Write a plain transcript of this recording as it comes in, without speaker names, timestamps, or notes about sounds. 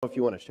If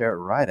you want to share it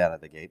right out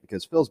of the gate,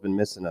 because Phil's been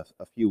missing a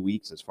few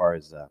weeks as far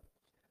as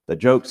the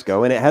jokes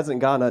go, and it hasn't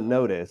gone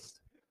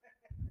unnoticed.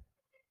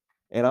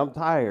 And I'm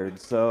tired,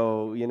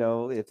 so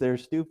if they're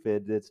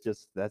stupid, it's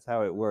just that's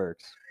how it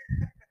works.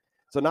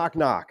 So knock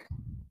knock,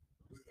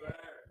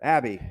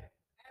 Abby,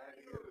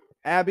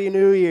 Abby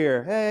New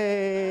Year,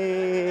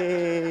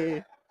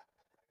 hey.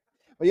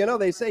 Well,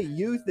 they say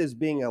youth is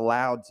being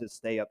allowed to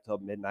stay up till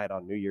midnight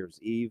on New Year's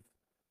Eve.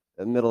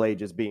 The middle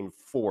age is being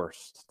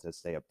forced to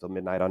stay up till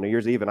midnight on New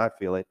Year's Eve, and I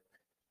feel it.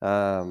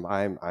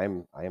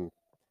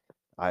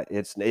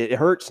 It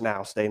hurts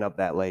now staying up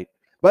that late.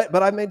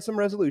 But I've made some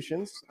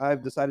resolutions.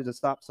 I've decided to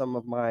stop some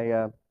of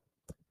my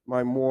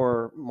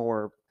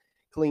more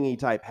clingy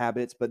type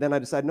habits. But then I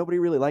decided nobody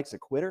really likes a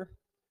quitter,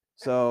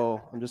 so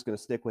I'm just going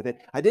to stick with it.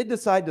 I did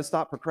decide to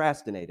stop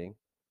procrastinating,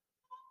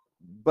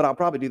 but I'll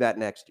probably do that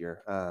next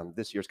year.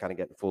 This year's kind of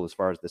getting full as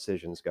far as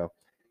decisions go,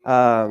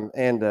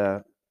 and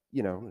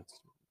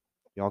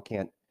y'all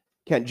can't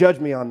judge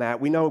me on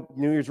that. We know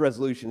New Year's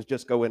resolutions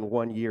just go in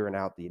one year and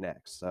out the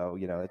next, so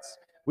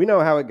we know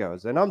how it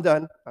goes. And I'm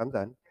done.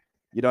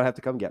 You don't have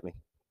to come get me.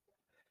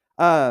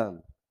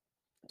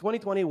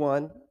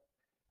 2021,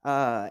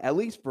 at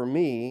least for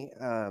me,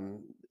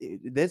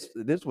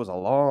 this was a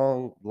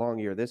long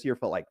year. This year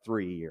felt like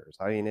 3 years.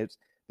 I mean, it's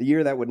the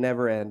year that would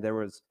never end.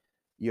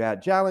 You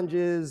had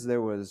challenges,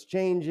 there was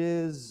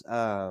changes,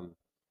 but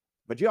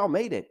you all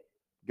made it.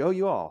 Go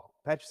you all.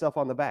 Pat yourself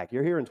on the back.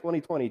 You're here in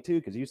 2022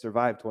 because you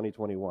survived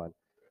 2021.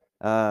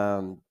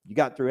 You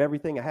got through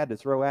everything I had to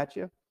throw at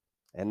you,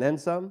 and then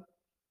some,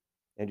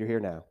 and you're here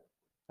now.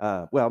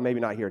 Well, maybe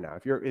not here now.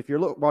 If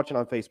you're watching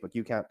on Facebook,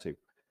 you count too.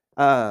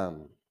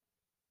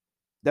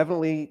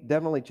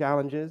 Definitely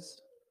challenges.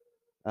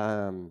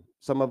 Some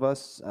of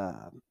us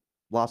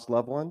lost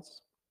loved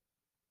ones,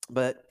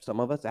 but some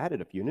of us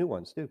added a few new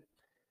ones too.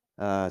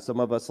 Some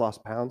of us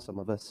lost pounds. Some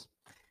of us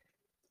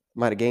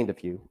might have gained a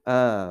few.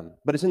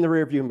 But it's in the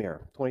rearview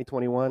mirror.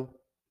 2021.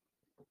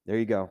 There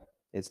you go.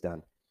 It's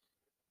done.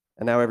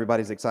 And now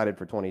everybody's excited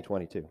for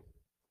 2022.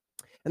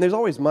 And there's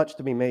always much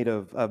to be made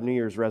of New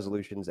Year's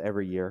resolutions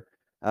every year.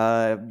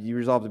 You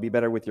resolve to be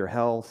better with your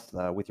health,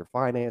 with your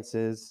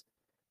finances,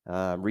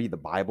 read the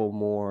Bible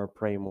more,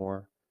 pray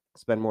more,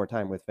 spend more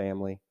time with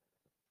family.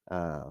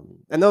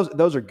 And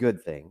those are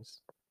good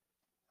things.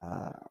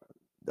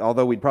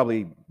 Although we'd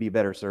probably be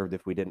better served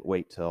if we didn't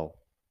wait till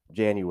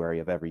January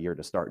of every year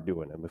to start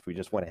doing them, if we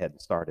just went ahead and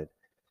started.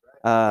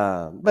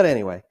 But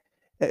anyway,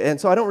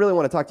 and so I don't really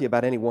want to talk to you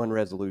about any one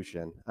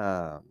resolution.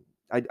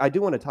 I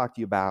do want to talk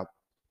to you about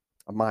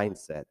a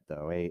mindset,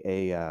 though,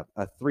 a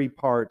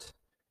three-part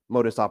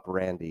modus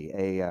operandi,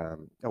 a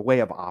way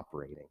of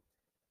operating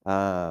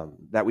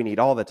that we need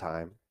all the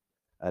time,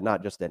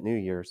 not just at New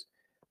Year's.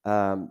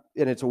 And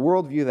it's a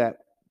worldview that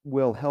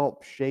will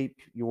help shape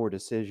your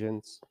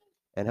decisions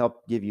and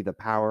help give you the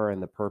power and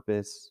the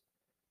purpose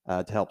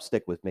to help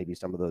stick with maybe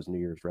some of those New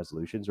Year's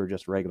resolutions or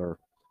just regular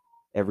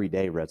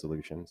everyday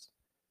resolutions.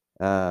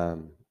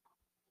 Some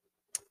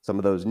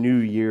of those new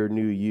year,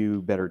 new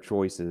you, better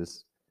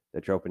choices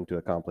that you're hoping to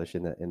accomplish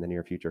in the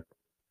near future.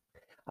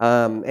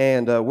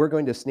 And we're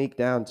going to sneak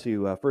down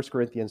to 1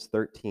 Corinthians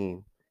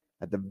 13.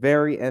 At the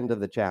very end of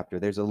the chapter,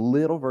 there's a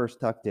little verse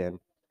tucked in,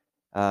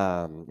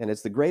 and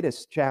it's the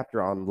greatest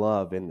chapter on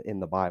love in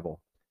the Bible.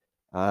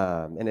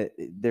 And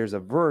there's a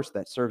verse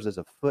that serves as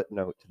a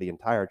footnote to the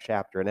entire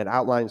chapter, and it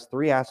outlines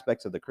three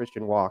aspects of the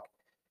Christian walk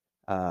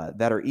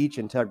that are each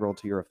integral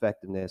to your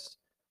effectiveness,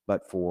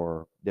 but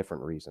for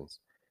different reasons.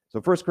 So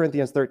 1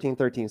 Corinthians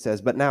 13:13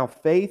 says, "But now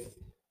faith,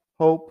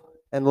 hope,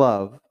 and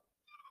love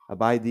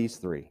abide these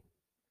three,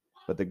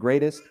 but the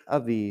greatest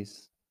of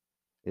these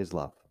is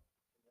love."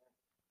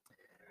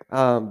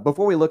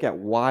 Before we look at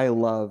why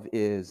love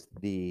is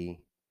the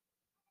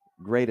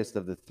greatest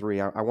of the three,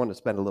 I want to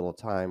spend a little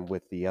time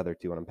with the other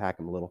two and unpack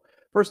them a little.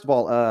 First of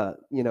all,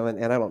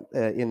 and I don't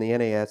in the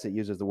NAS it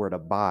uses the word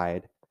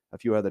abide. A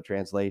few other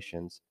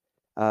translations.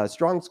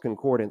 Strong's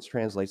Concordance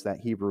translates that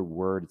Hebrew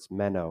word. It's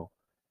meno.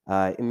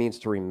 It means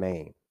to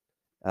remain,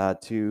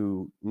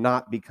 to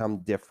not become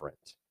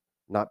different,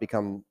 not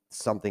become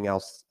something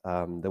else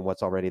than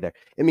what's already there.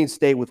 It means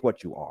stay with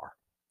what you are.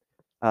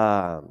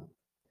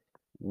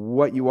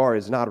 What you are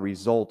is not a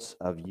result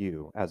of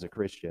you as a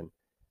Christian.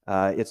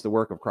 It's the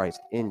work of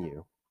Christ in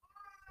you.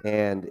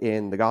 And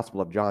in the Gospel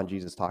of John,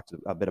 Jesus talks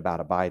a bit about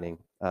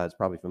abiding. It's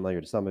probably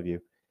familiar to some of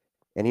you.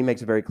 And he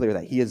makes it very clear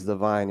that he is the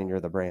vine and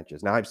you're the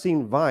branches. Now, I've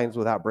seen vines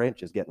without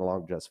branches getting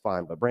along just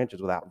fine, but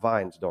branches without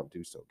vines don't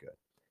do so good.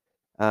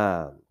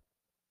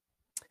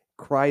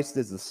 Christ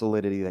is the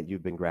solidity that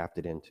you've been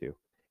grafted into.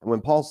 And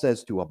when Paul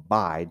says to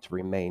abide, to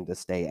remain, to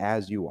stay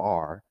as you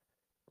are,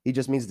 he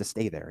just means to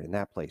stay there in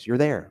that place. You're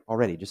there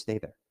already. Just stay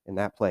there in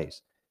that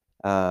place.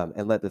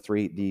 And let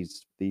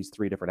these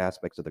three different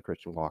aspects of the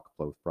Christian walk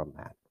flow from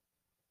that.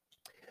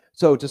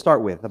 So to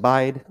start with,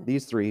 abide,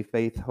 these three,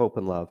 faith, hope,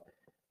 and love.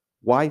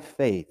 Why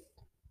faith?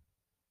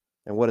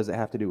 And what does it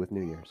have to do with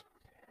New Year's?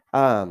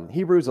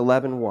 Hebrews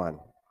 11:1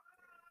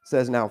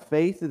 says, "Now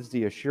faith is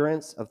the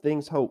assurance of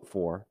things hoped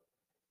for,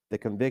 the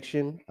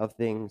conviction of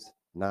things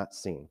not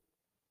seen.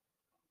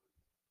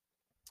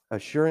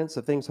 Assurance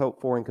of things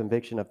hoped for and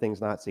conviction of things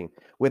not seen.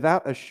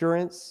 Without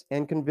assurance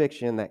and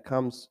conviction that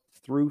comes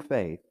through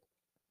faith,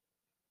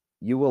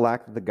 you will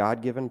lack the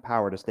God given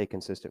power to stay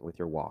consistent with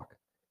your walk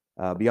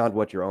beyond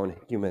what your own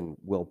human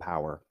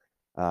willpower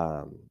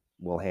um,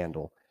 will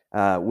handle,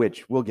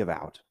 which will give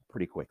out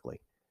pretty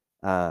quickly.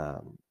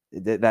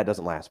 That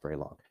doesn't last very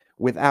long.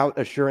 Without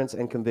assurance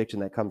and conviction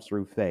that comes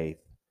through faith,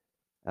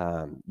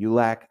 you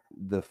lack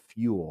the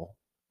fuel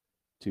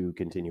to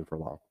continue for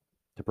long,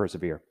 to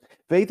persevere.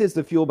 Faith is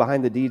the fuel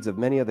behind the deeds of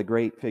many of the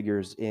great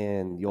figures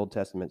in the Old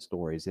Testament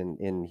stories.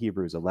 In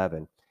Hebrews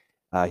 11,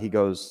 he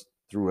goes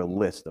through a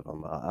list of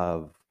them,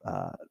 of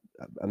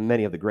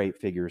many of the great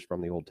figures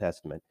from the Old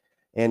Testament.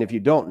 And if you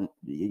don't,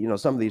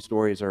 some of these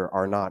stories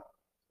are not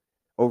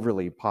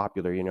overly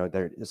popular.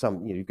 There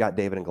some you've got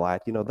David and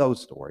Goliath,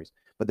 those stories.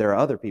 But there are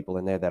other people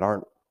in there that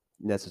aren't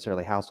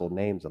necessarily household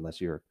names unless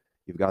you've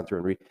gone through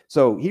and read.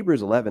 So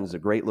Hebrews 11 is a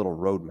great little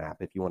roadmap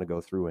if you want to go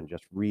through and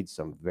just read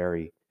some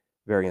very,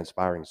 very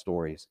inspiring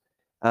stories.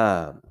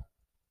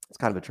 It's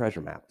kind of a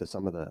treasure map to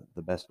some of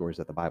the best stories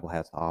that the Bible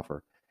has to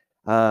offer.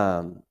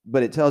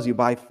 But it tells you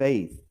by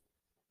faith,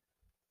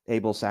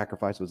 Abel's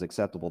sacrifice was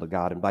acceptable to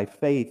God. And by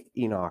faith,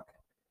 Enoch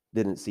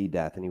didn't see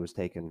death and he was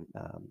taken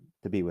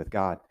to be with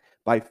God.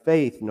 By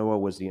faith, Noah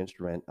was the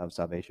instrument of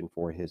salvation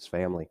for his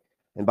family.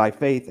 And by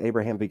faith,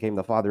 Abraham became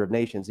the father of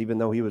nations, even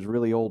though he was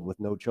really old with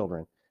no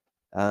children.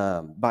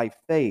 By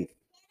faith,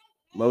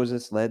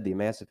 Moses led the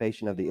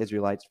emancipation of the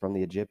Israelites from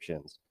the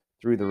Egyptians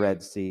through the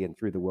Red Sea and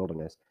through the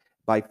wilderness.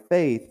 By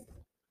faith,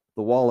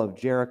 the wall of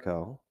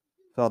Jericho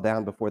fell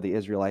down before the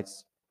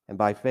Israelites, and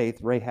by faith,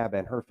 Rahab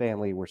and her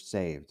family were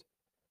saved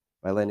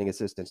by lending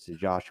assistance to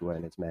Joshua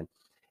and his men.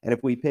 And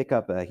if we pick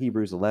up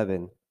Hebrews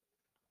 11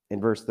 in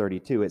verse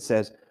 32, it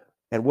says,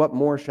 "And what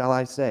more shall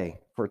I say?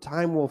 For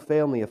time will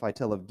fail me if I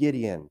tell of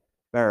Gideon,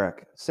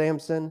 Barak,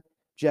 Samson,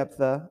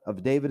 Jephthah,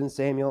 of David and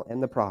Samuel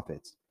and the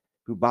prophets,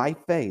 who by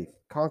faith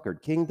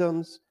conquered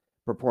kingdoms,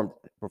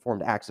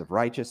 performed acts of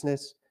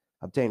righteousness,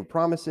 obtained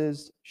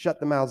promises, shut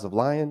the mouths of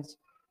lions,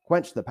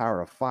 quenched the power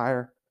of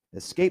fire,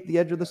 escaped the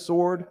edge of the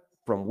sword,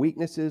 from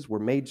weaknesses were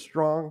made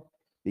strong,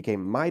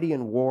 became mighty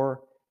in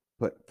war,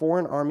 put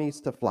foreign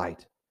armies to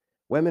flight.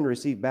 Women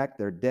received back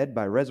their dead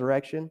by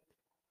resurrection,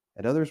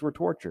 and others were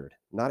tortured,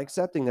 not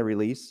accepting their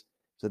release,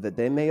 so that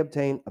they may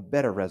obtain a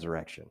better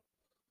resurrection.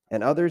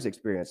 And others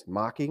experienced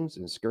mockings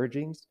and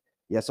scourgings,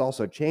 yes,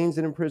 also chains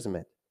and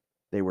imprisonment.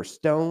 They were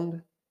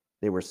stoned,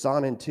 they were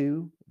sawn in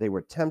two, they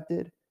were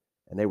tempted,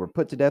 and they were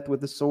put to death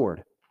with the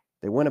sword.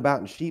 They went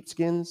about in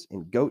sheepskins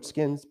and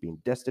goatskins, being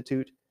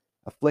destitute,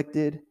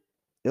 afflicted,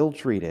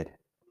 ill-treated,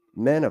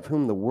 men of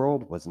whom the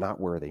world was not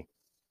worthy,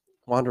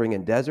 wandering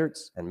in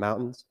deserts and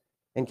mountains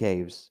and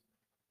caves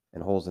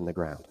and holes in the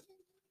ground."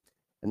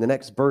 And the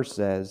next verse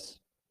says,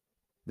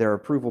 their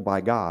approval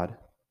by God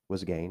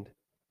was gained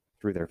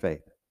through their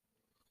faith.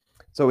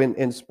 So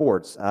in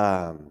sports,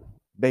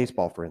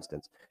 baseball, for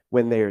instance,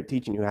 when they're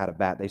teaching you how to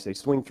bat, they say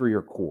swing through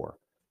your core.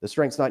 The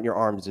strength's not in your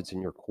arms, it's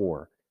in your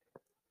core.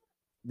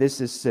 This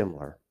is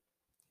similar.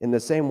 In the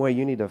same way,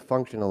 you need to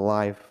function in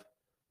life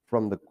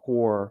from the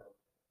core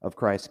of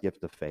Christ's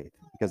gift of faith,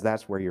 because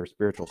that's where your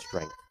spiritual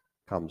strength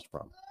comes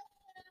from.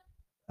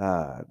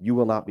 You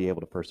will not be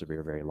able to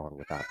persevere very long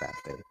without that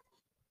faith.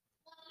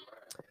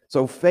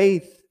 So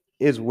faith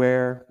is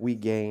where we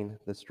gain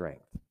the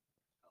strength.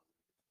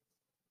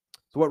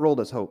 So what role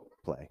does hope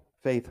play?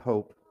 Faith,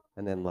 hope,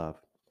 and then love.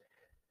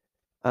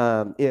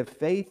 If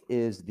faith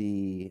is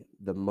the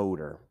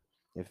motor,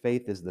 if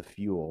faith is the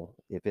fuel,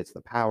 if it's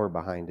the power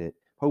behind it,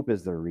 hope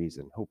is the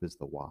reason, hope is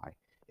the why.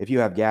 If you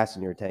have gas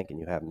in your tank and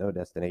you have no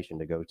destination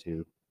to go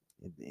to,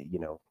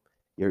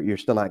 you're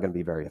still not going to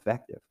be very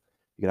effective.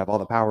 You can have all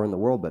the power in the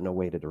world, but no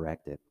way to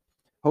direct it.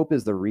 Hope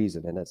is the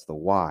reason, and it's the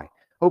why.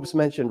 Hope's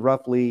mentioned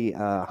roughly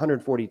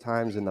 140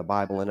 times in the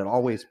Bible, and it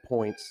always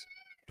points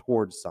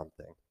towards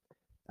something.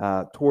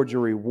 Towards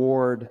your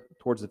reward,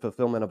 towards the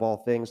fulfillment of all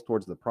things,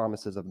 towards the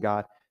promises of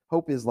God.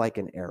 Hope is like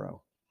an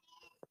arrow,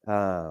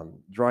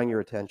 drawing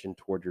your attention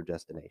toward your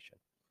destination.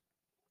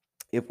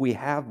 If we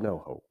have no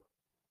hope,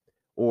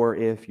 or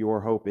if your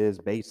hope is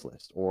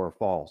baseless or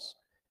false,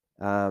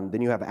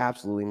 then you have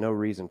absolutely no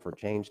reason for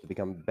change to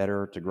become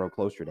better, to grow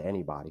closer to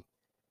anybody.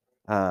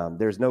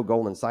 There's no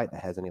goal in sight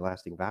that has any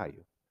lasting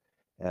value.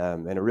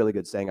 And a really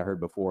good saying I heard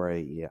before,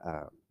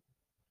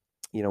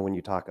 when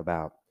you talk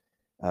about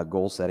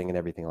goal setting and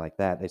everything like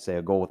that, they say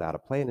a goal without a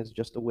plan is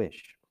just a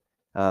wish.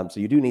 So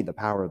you do need the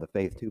power of the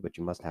faith too, but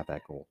you must have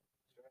that goal.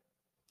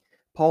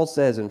 Paul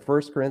says in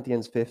 1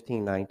 Corinthians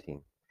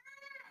 15:19,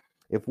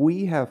 "If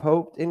we have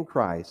hoped in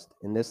Christ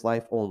in this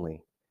life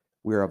only,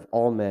 we are of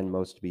all men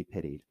most to be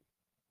pitied."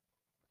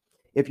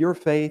 If your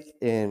faith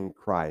in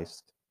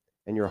Christ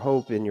and your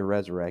hope in your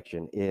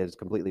resurrection is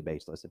completely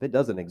baseless, if it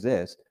doesn't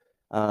exist,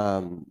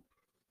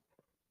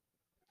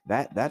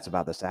 that's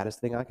about the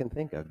saddest thing I can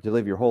think of. To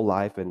live your whole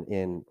life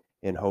in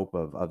hope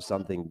of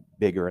something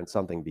bigger and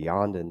something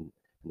beyond, and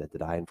to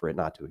die and for it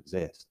not to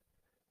exist.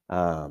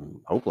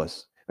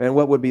 Hopeless. And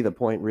what would be the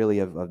point really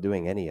of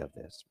doing any of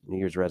this? New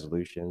Year's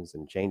resolutions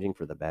and changing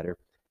for the better.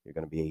 You're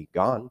going to be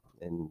gone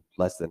in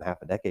less than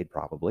half a decade,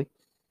 probably.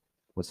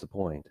 What's the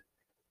point?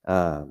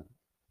 Um,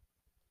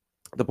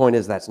 the point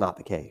is that's not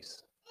the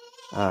case.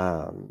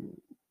 Um,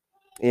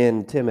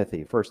 in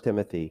Timothy, First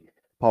Timothy,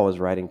 Paul was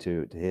writing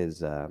to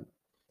his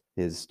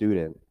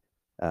student,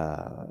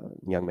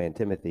 young man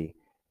Timothy,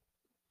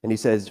 and he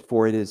says,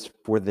 "For it is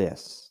for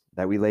this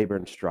that we labor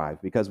and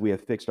strive, because we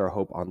have fixed our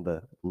hope on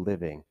the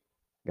living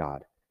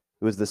God,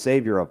 who is the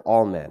Savior of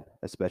all men,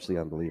 especially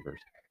unbelievers,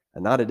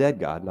 and not a dead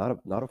God,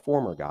 not a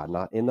former God,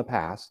 not in the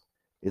past,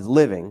 is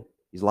living.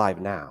 He's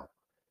alive now.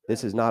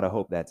 This is not a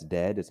hope that's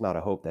dead. It's not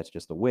a hope that's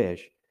just a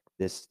wish.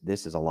 This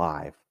is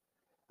alive."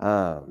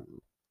 Um,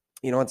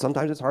 and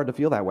sometimes it's hard to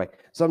feel that way.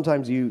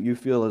 Sometimes you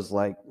feel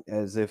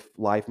as if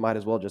life might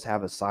as well just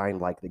have a sign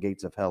like the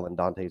gates of hell in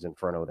Dante's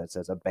Inferno that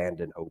says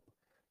 "Abandon hope."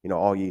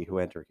 All ye who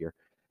enter here.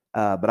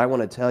 But I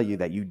want to tell you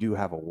that you do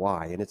have a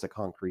why, and it's a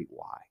concrete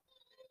why.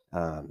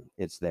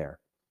 It's there.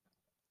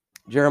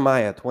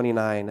 Jeremiah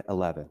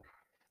 29:11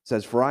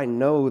 says, "For I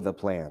know the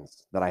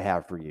plans that I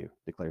have for you,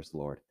 declares the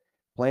Lord,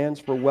 plans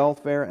for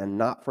welfare and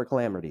not for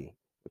calamity,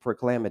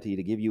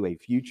 to give you a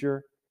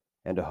future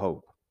and a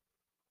hope."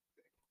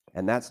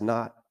 And that's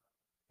not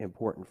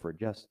important for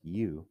just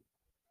you,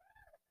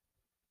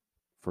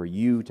 for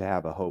you to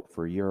have a hope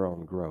for your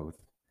own growth,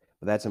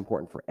 but that's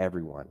important for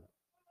everyone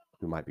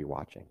who might be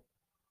watching.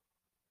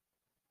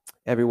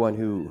 Everyone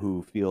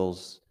who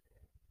feels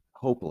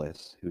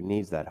hopeless, who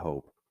needs that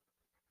hope,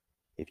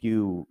 if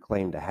you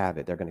claim to have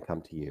it, they're going to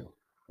come to you,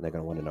 and they're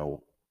going to want to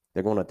know.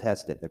 They're going to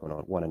test it. They're going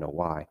to want to know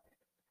why.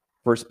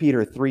 1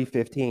 Peter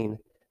 3:15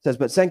 says,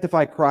 "But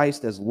sanctify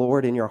Christ as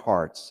Lord in your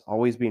hearts,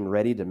 always being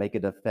ready to make a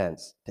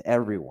defense to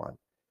everyone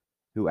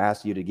who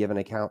asks you to give an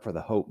account for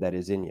the hope that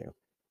is in you,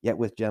 yet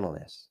with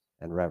gentleness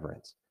and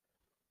reverence."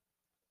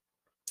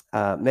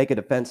 Make a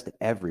defense to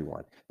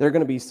everyone. There are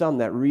going to be some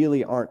that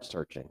really aren't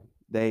searching.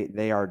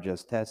 They are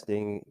just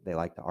testing. They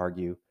like to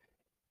argue.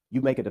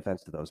 You make a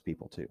defense to those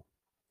people too.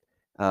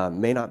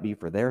 May not be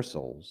for their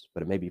souls,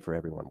 but it may be for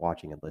everyone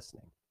watching and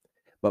listening.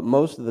 But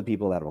most of the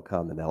people that will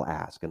come and they'll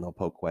ask and they'll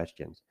poke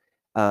questions,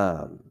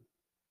 um,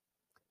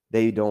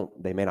 they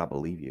may not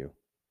believe you,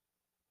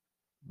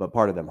 but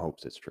part of them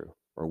hopes it's true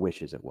or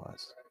wishes it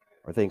was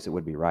or thinks it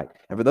would be right.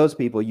 And for those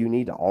people, you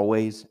need to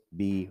always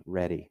be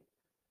ready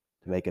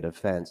to make a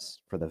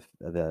defense for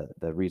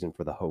the reason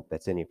for the hope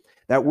that's in you.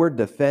 That word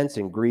defense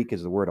in Greek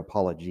is the word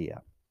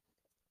apologia.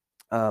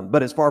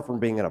 But it's far from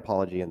being an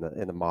apology in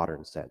the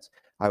modern sense.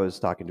 I was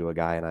talking to a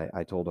guy and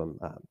I told him,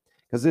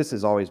 because this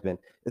has always been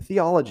the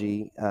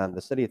theology,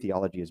 the study of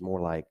theology is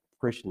more like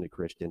Christian to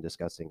Christian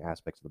discussing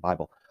aspects of the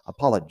Bible.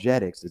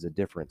 Apologetics is a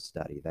different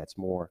study that's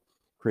more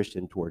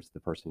Christian towards the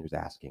person who's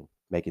asking,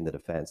 making the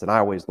defense. And I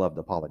always loved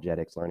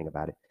apologetics, learning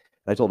about it.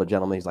 And I told a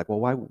gentleman, he's like, "Well,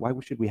 why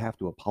should we have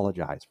to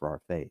apologize for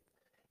our faith?"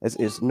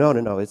 It's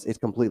no, it's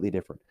completely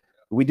different.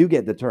 We do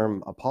get the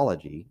term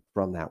apology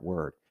from that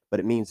word, but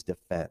it means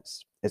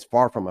defense. It's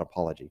far from an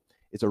apology.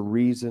 It's a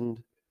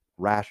reasoned,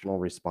 rational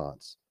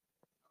response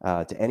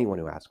to anyone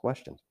who asks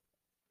questions.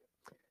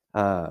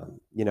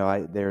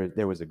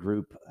 There was a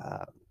group.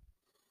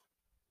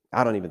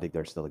 I don't even think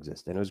they still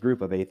exist. And it was a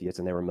group of atheists,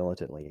 and they were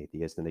militantly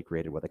atheists, and they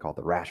created what they called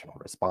the Rational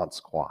Response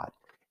Squad.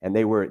 And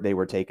they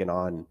were taking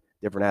on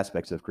different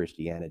aspects of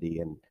Christianity.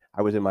 And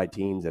I was in my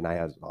teens, and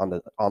I was on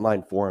the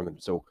online forum,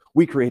 and so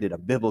we created a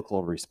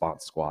biblical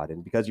response squad.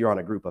 And because you're on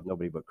a group of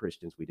nobody but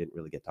Christians, we didn't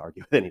really get to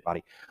argue with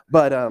anybody.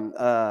 But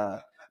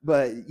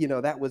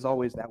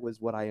that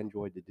was what I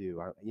enjoyed to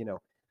do.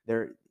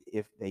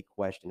 If they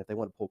question, if they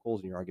want to poke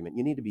holes in your argument,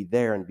 you need to be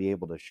there and be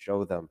able to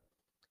show them,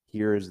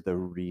 here's the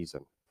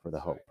reason for the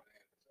hope.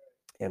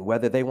 And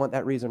whether they want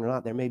that reason or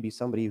not, there may be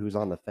somebody who's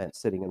on the fence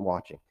sitting and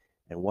watching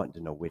and wanting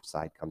to know which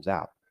side comes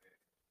out.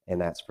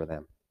 And that's for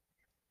them.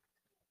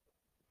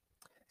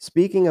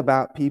 Speaking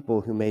about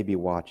people who may be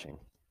watching,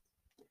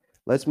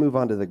 let's move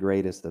on to the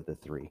greatest of the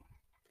three: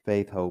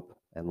 faith, hope,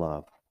 and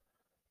love.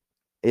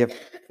 If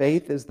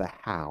faith is the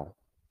how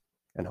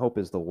and hope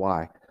is the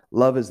why,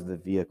 love is the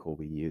vehicle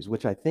we use,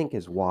 which I think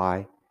is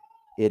why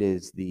it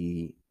is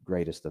the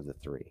greatest of the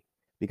three,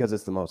 because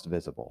it's the most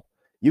visible.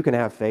 You can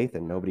have faith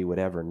and nobody would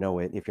ever know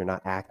it if you're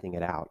not acting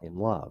it out in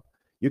love.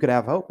 You could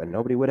have hope and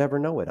nobody would ever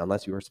know it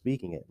unless you were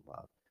speaking it in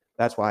love.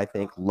 That's why I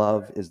think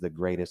love is the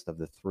greatest of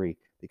the three,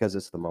 because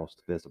it's the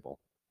most visible.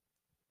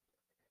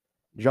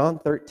 John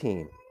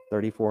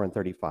 13:34 and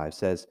 35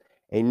 says,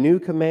 "A new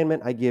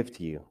commandment I give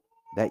to you,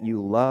 that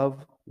you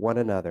love one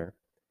another,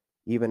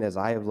 even as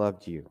I have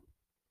loved you,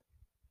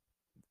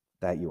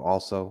 that you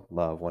also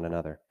love one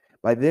another.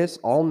 By this,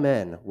 all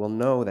men will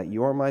know that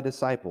you are my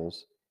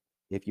disciples,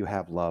 if you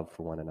have love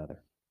for one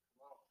another."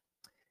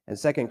 And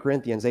 2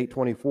 Corinthians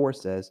 8:24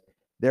 says,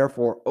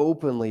 "Therefore,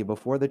 openly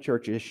before the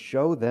churches,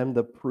 show them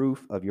the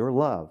proof of your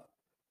love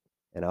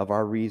and of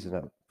our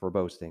reason for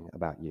boasting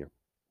about you."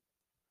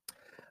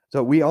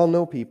 So we all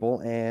know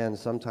people, and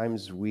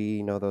sometimes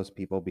we know those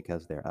people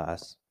because they're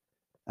us,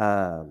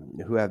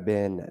 who have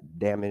been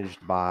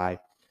damaged by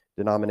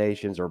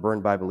denominations or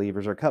burned by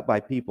believers or cut by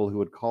people who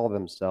would call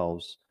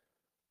themselves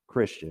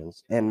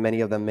Christians, and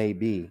many of them may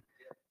be.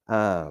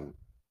 Um,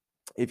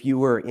 if you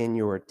were in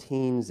your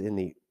teens in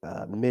the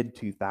mid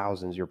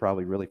 2000s, you're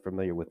probably really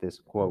familiar with this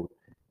quote.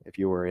 If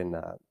you were in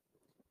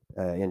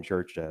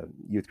church,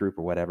 youth group,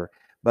 or whatever,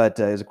 but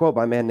it's a quote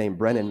by a man named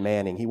Brennan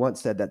Manning. He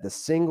once said that the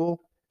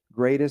single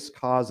greatest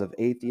cause of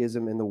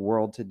atheism in the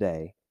world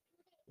today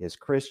is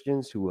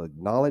Christians who will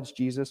acknowledge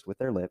Jesus with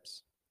their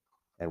lips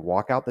and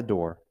walk out the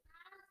door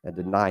and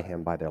deny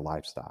him by their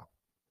lifestyle.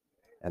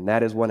 And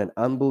that is what an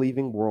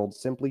unbelieving world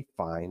simply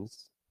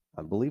finds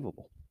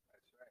unbelievable.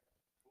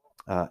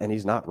 And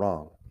he's not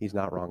wrong. He's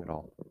not wrong at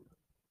all.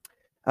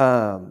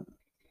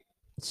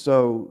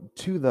 So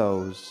to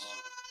those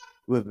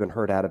who have been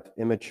hurt out of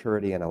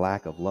immaturity and a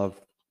lack of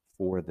love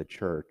for the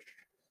church,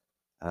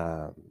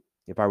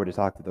 if I were to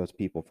talk to those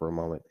people for a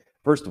moment,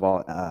 first of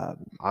all,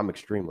 I'm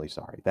extremely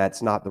sorry.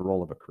 That's not the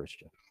role of a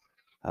Christian.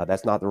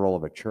 That's not the role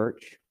of a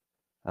church.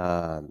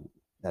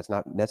 That's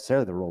not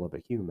necessarily the role of a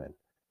human.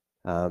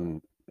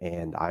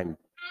 And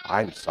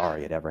I'm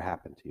sorry it ever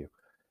happened to you.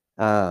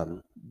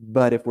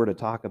 But if we're to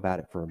talk about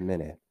it for a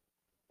minute,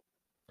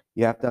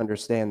 you have to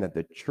understand that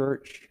the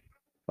church,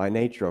 by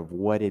nature of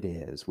what it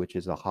is, which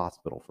is a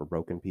hospital for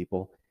broken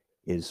people,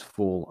 is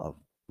full of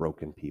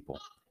broken people.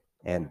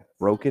 And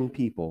broken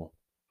people,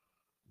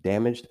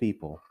 damaged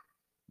people,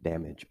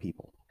 damage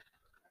people.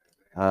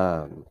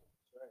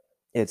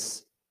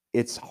 It's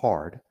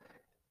hard,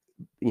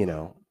 you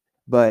know,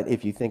 but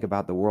if you think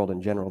about the world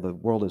in general, the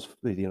world is,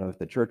 if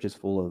the church is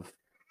full of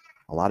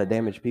a lot of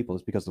damaged people,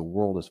 it's because the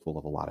world is full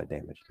of a lot of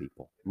damaged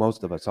people.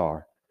 Most of us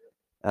are.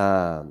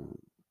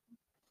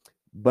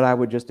 But I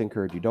would just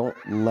encourage you, don't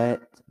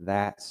let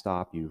that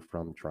stop you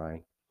from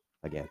trying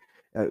again.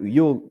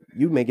 You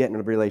may get in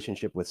a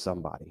relationship with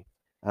somebody,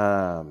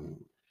 a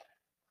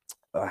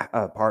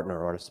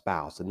partner or a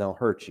spouse, and they'll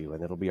hurt you,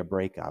 and it'll be a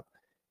breakup.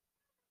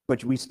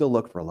 But we still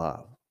look for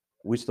love.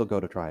 We still go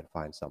to try to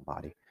find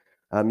somebody.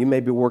 You may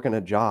be working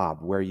a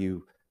job where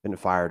you've been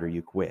fired or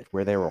you quit,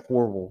 where they were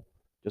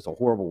just a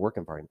horrible work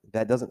environment.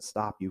 That doesn't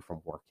stop you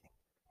from working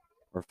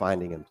or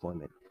finding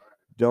employment.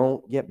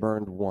 Don't get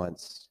burned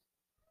once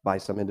by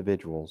some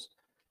individuals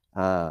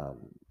and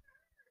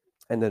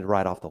then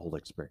write off the whole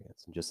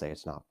experience and just say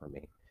it's not for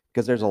me,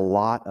 because there's a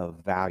lot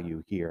of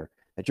value here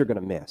that you're going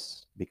to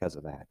miss because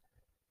of that.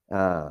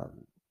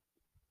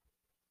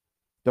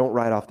 Don't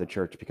write off the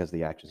church because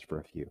the action's for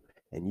a few,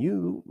 and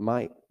you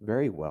might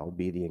very well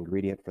be the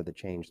ingredient for the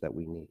change that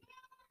we need.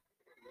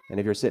 And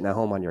if you're sitting at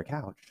home on your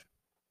couch,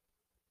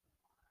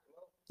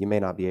 you may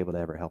not be able to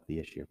ever help the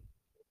issue.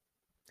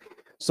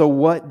 So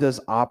what does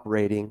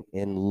operating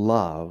in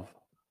love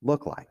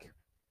look like?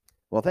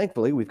 Well,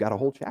 thankfully, we've got a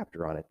whole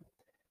chapter on it.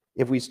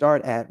 If we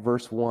start at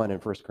verse 1 in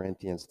 1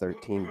 Corinthians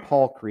 13,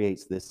 Paul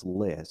creates this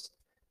list,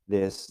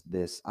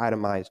 this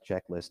itemized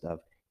checklist of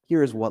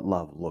here's what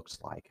love looks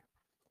like.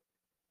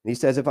 And he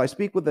says, if I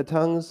speak with the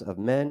tongues of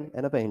men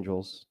and of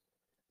angels,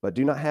 but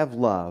do not have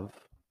love,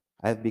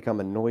 I have become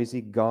a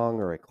noisy gong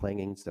or a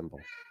clanging cymbal.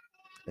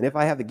 And if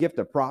I have the gift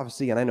of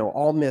prophecy and I know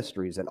all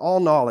mysteries and all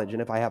knowledge,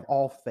 and if I have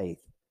all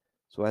faith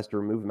so as to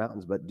remove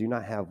mountains, but do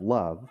not have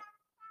love,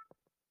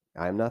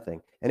 I am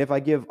nothing. And if I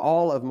give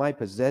all of my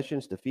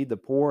possessions to feed the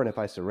poor, and if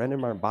I surrender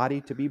my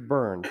body to be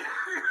burned,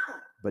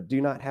 but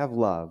do not have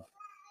love,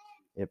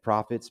 it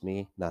profits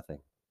me nothing.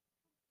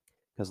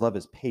 Because love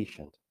is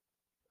patient.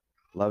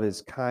 Love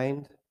is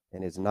kind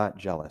and is not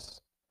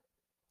jealous.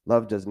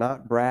 Love does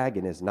not brag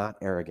and is not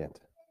arrogant.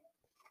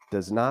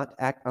 Does not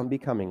act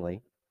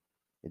unbecomingly.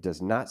 It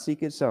does not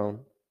seek its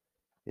own.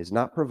 Is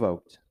not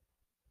provoked.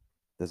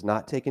 Does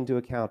not take into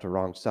account a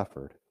wrong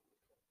suffered.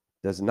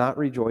 Does not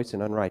rejoice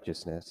in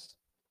unrighteousness,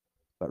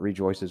 but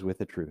rejoices with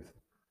the truth.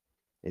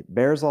 It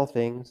bears all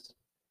things,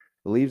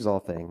 believes all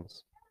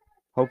things,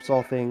 hopes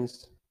all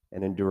things,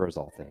 and endures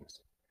all things.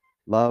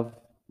 Love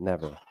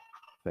never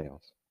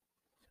fails,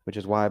 which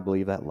is why I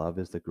believe that love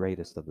is the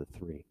greatest of the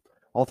three.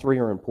 All three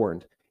are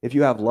important. If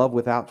you have love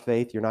without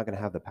faith, you're not going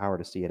to have the power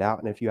to see it out.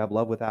 And if you have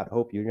love without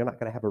hope, you're not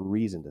going to have a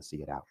reason to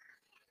see it out.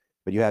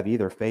 But you have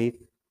either faith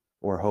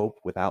or hope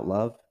without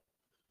love,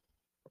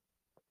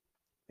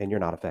 and you're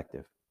not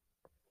effective.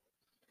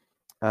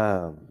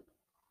 And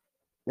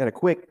a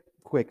quick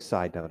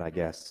side note, I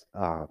guess.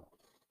 A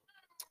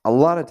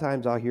lot of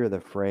times I'll hear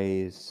the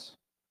phrase,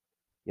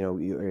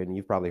 and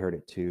you've probably heard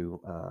it too,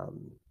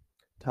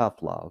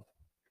 tough love.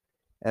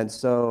 And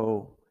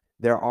so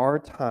there are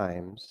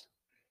times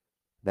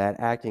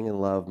that acting in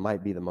love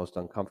might be the most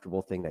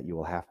uncomfortable thing that you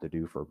will have to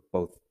do for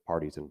both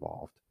parties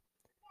involved.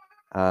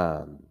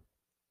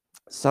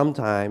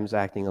 Sometimes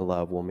acting in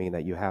love will mean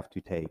that you have to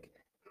take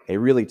a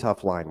really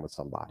tough line with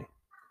somebody.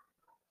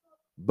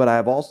 But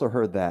I've also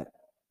heard that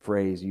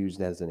phrase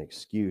used as an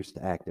excuse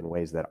to act in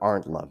ways that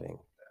aren't loving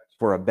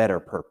for a better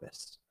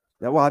purpose.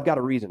 Now, well, I've got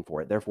a reason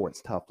for it, therefore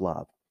it's tough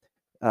love.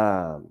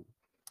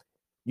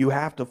 You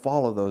have to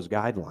follow those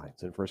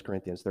guidelines in 1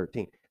 Corinthians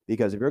 13,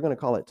 because if you're going to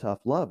call it tough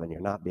love and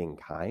you're not being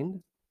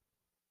kind,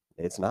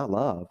 it's not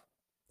love.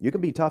 You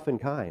can be tough and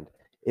kind.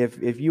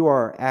 If you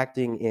are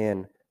acting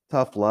in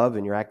tough love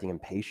and you're acting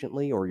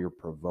impatiently or you're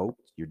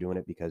provoked, you're doing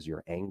it because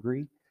you're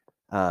angry,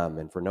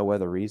 and for no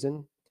other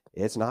reason,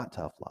 it's not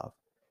tough love.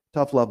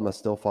 Tough love must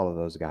still follow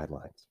those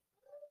guidelines.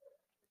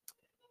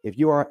 If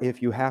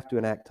you have to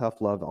enact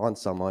tough love on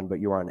someone, but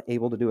you are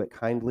unable to do it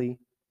kindly,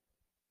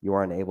 you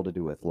are unable to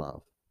do it with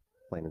love.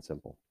 Plain and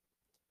simple.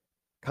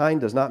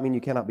 Kind does not mean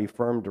you cannot be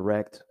firm,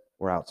 direct,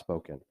 or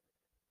outspoken,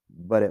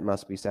 but it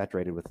must be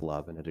saturated with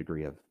love and a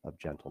degree of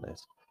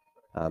gentleness.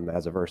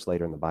 As a verse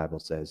later in the Bible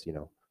says,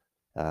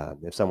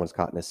 if someone's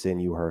caught in a sin,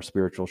 you who are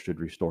spiritual should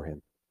restore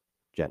him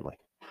gently.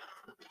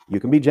 You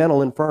can be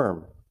gentle and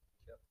firm.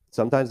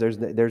 Sometimes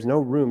there's no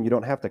room. You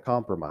don't have to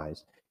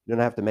compromise. You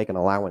don't have to make an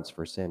allowance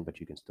for sin, but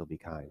you can still be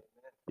kind.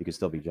 You can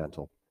still be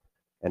gentle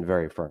and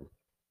very firm.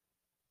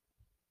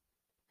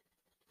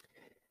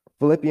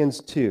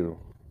 Philippians 2,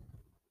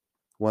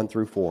 1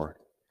 through 4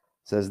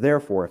 says,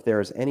 therefore, if there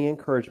is any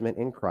encouragement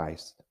in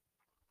Christ,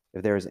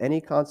 if there is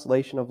any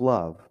consolation of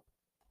love,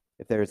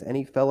 if there is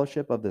any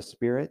fellowship of the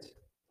Spirit,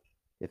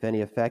 if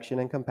any affection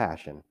and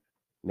compassion,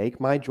 make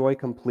my joy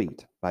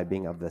complete by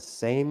being of the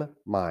same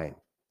mind,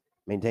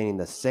 maintaining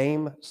the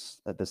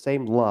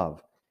same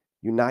love,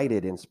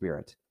 united in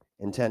spirit,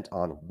 intent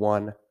on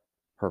one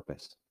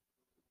purpose.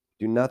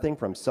 Do nothing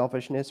from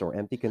selfishness or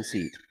empty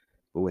conceit,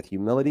 but with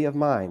humility of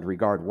mind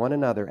regard one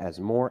another as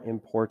more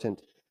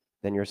important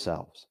than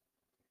yourselves.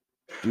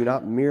 Do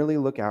not merely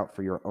look out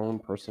for your own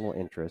personal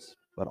interests,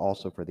 but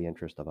also for the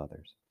interest of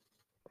others.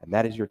 And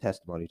that is your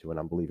testimony to an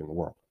unbelieving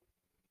world,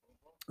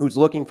 who's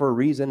looking for a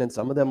reason, and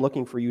some of them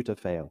looking for you to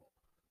fail.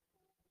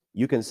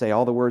 You can say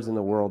all the words in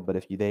the world, but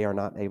if they are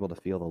not able to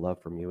feel the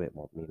love from you, it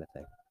won't mean a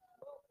thing.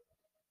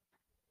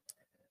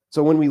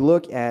 So when we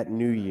look at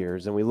New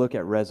Year's and we look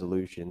at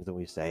resolutions and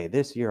we say,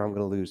 this year I'm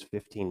going to lose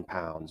 15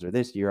 pounds, or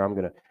this year I'm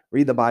going to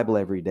read the Bible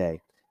every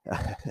day.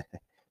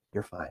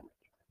 You're fine.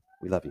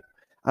 We love you.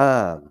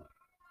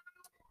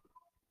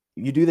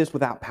 You do this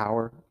without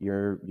power,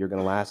 you're going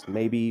to last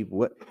maybe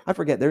I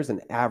forget, there's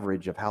an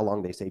average of how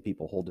long they say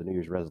people hold to New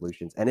Year's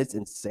resolutions, and it's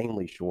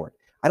insanely short.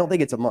 I don't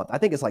think it's a month. I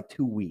think it's like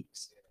 2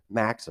 weeks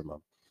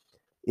maximum.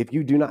 If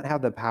you do not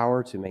have the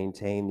power to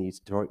maintain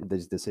these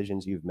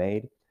decisions you've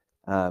made,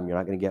 you're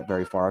not going to get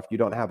very far. If you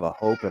don't have a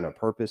hope and a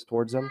purpose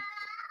towards them,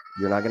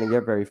 you're not going to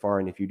get very far.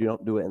 And if you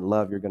don't do it in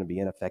love, you're going to be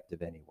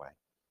ineffective anyway.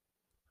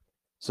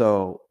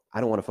 So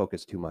I don't want to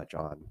focus too much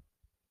on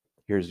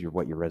here's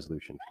what your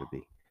resolution should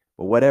be.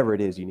 But whatever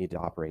it is, you need to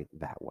operate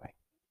that way.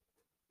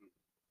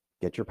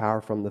 Get your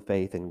power from the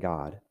faith in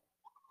God,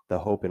 the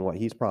hope in what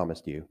He's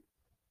promised you,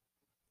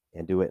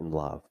 and do it in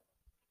love.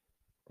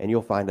 And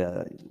you'll find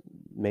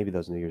maybe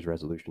those New Year's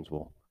resolutions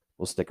will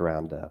stick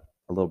around a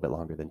little bit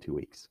longer than 2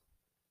 weeks.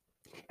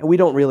 And we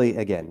don't really,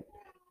 again,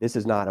 this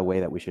is not a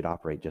way that we should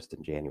operate just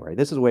in January.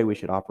 This is a way we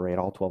should operate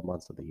all 12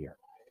 months of the year.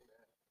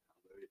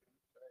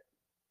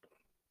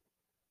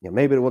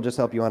 Maybe it will just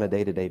help you on a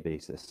day-to-day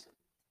basis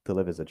to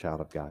live as a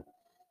child of God.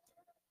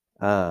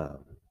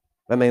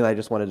 But mainly I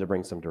just wanted to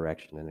bring some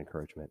direction and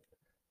encouragement,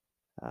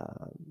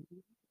 and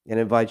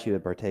invite you to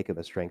partake of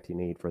the strength you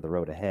need for the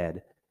road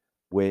ahead,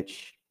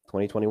 which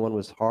 2021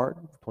 was hard,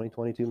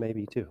 2022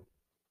 maybe too.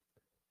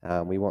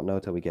 We won't know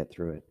till we get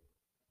through it.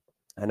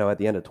 I know at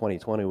the end of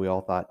 2020, we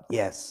all thought,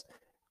 yes,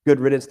 good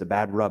riddance to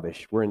bad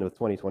rubbish. We're into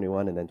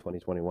 2021, and then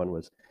 2021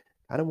 was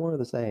kind of more of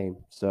the same.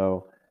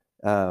 So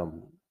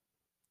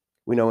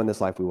we know in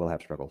this life we will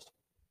have struggles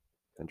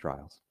and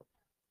trials.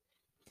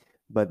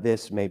 But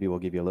this maybe will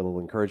give you a little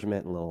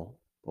encouragement and a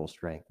little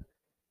strength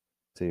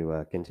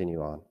to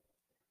continue on,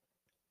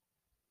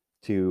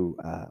 to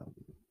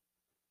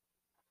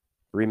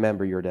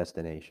remember your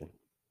destination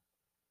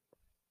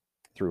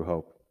through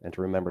hope, and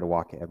to remember to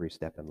walk every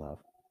step in love.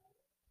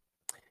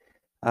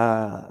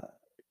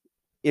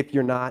 If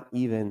you're not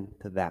even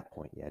to that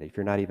point yet, if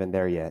you're not even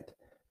there yet,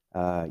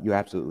 you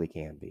absolutely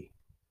can be.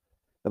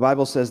 The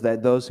Bible says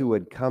that those who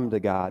would come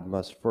to God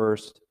must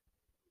first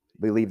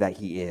believe that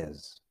He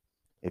is.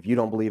 If you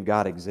don't believe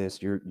God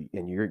exists,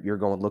 you're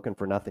going looking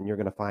for nothing, you're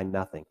going to find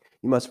nothing.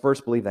 You must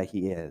first believe that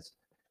He is.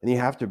 And you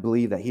have to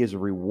believe that He is a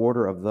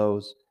rewarder of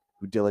those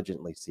who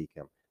diligently seek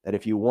Him. That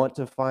if you want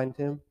to find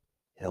Him,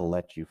 He'll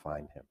let you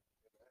find Him.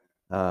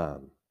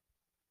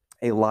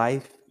 A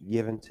life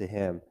given to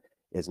Him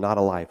is not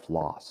a life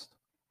lost.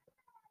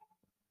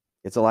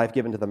 It's a life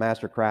given to the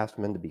master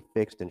craftsman to be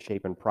fixed and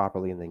shapen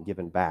properly and then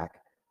given back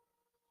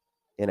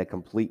in a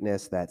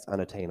completeness that's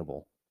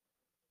unattainable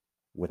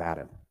without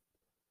Him.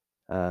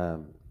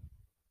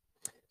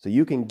 So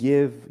you can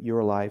give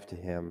your life to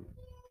Him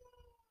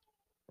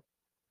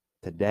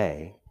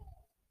today,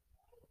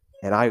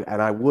 and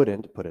I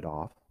wouldn't put it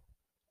off.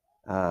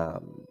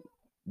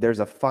 There's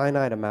a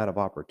finite amount of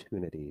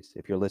opportunities.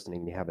 If you're listening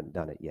and you haven't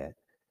done it yet,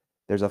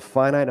 there's a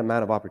finite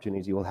amount of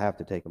opportunities you will have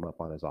to take Him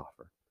up on His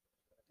offer.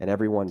 And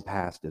every one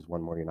passed is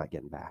one more you're not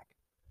getting back.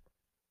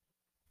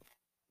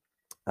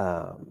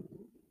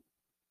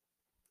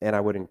 And I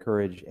would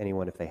encourage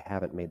anyone, if they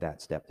haven't made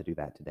that step, to do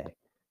that today.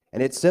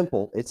 And it's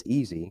simple. It's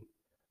easy.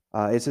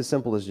 It's as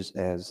simple as just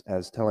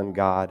as telling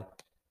God,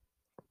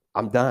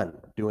 I'm done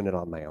doing it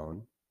on my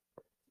own.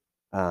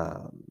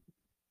 Um,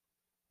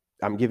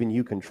 I'm giving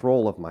you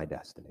control of my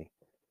destiny.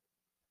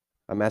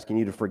 I'm asking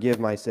you to forgive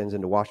my sins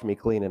and to wash me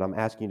clean, and I'm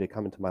asking you to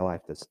come into my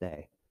life to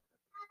stay.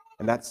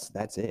 And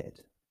that's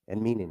it,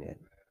 and meaning it.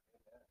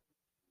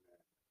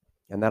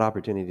 And that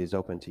opportunity is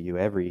open to you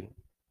every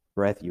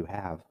breath you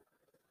have.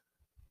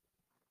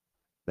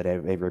 But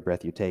every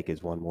breath you take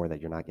is one more that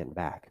you're not getting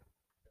back.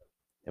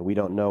 And we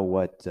don't know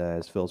what,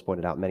 as Phil's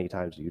pointed out many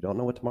times, you don't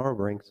know what tomorrow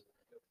brings.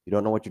 You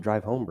don't know what your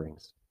drive home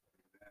brings.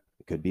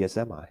 It could be a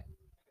semi.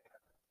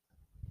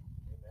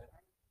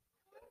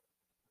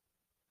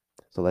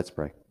 So let's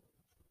pray.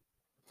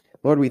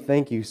 Lord, we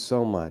thank you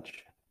so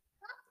much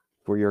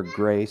for your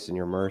grace and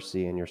your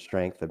mercy and your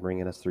strength of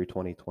bringing us through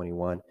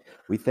 2021.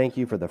 We thank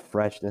you for the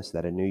freshness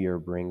that a new year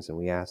brings, and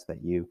we ask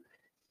that you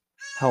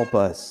help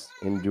us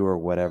endure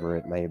whatever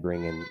it may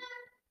bring in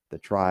the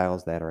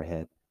trials that are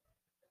ahead.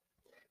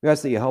 We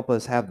ask that you help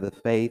us have the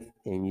faith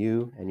in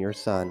you and your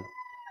Son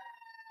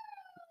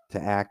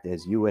to act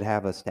as you would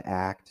have us to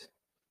act,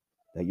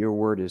 that your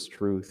word is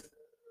truth,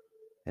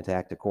 and to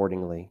act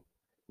accordingly.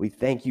 We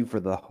thank you for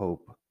the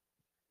hope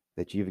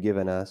that you've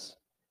given us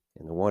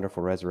in the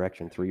wonderful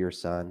resurrection through your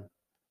Son,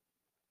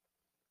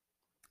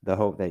 the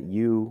hope that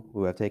you,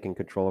 who have taken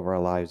control of our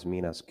lives,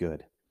 mean us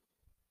good,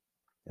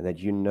 and that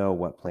you know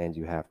what plans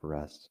you have for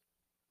us,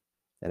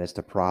 and it's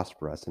to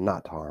prosper us and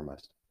not to harm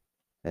us,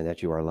 and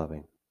that you are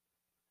loving.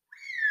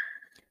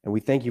 And we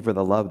thank you for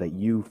the love that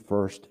you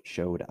first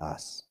showed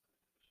us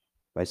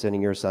by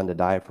sending your Son to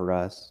die for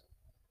us,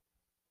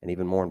 and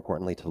even more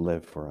importantly, to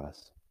live for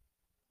us,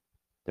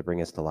 to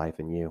bring us to life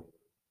in you.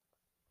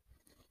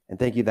 And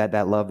thank you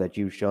that love that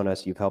you've shown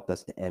us, you've helped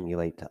us to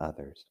emulate to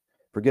others.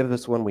 Forgive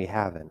us when we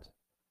haven't.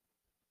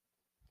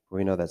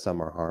 We know that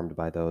some are harmed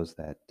by those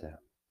that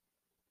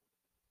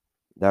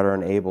are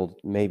unable,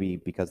 maybe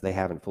because they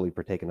haven't fully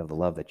partaken of the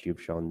love that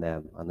you've shown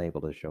them, unable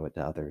to show it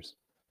to others.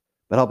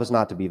 But help us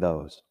not to be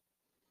those.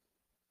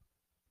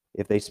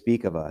 If they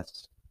speak of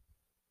us,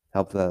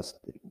 help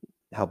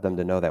them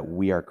to know that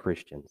we are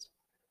Christians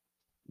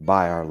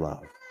by our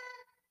love,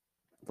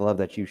 the love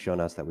that you've shown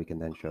us that we can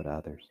then show to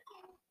others.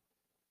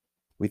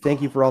 We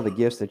thank you for all the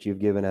gifts that you've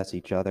given us,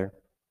 each other,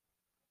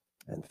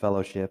 and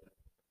fellowship,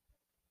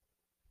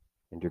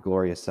 and your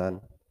glorious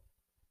Son.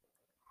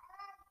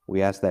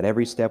 We ask that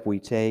every step we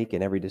take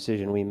and every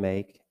decision we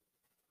make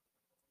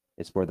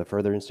is for the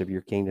furtherance of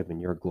your kingdom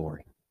and your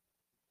glory.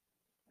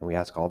 And we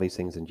ask all these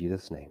things in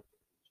Jesus' name.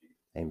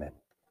 Amen.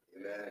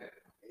 Amen.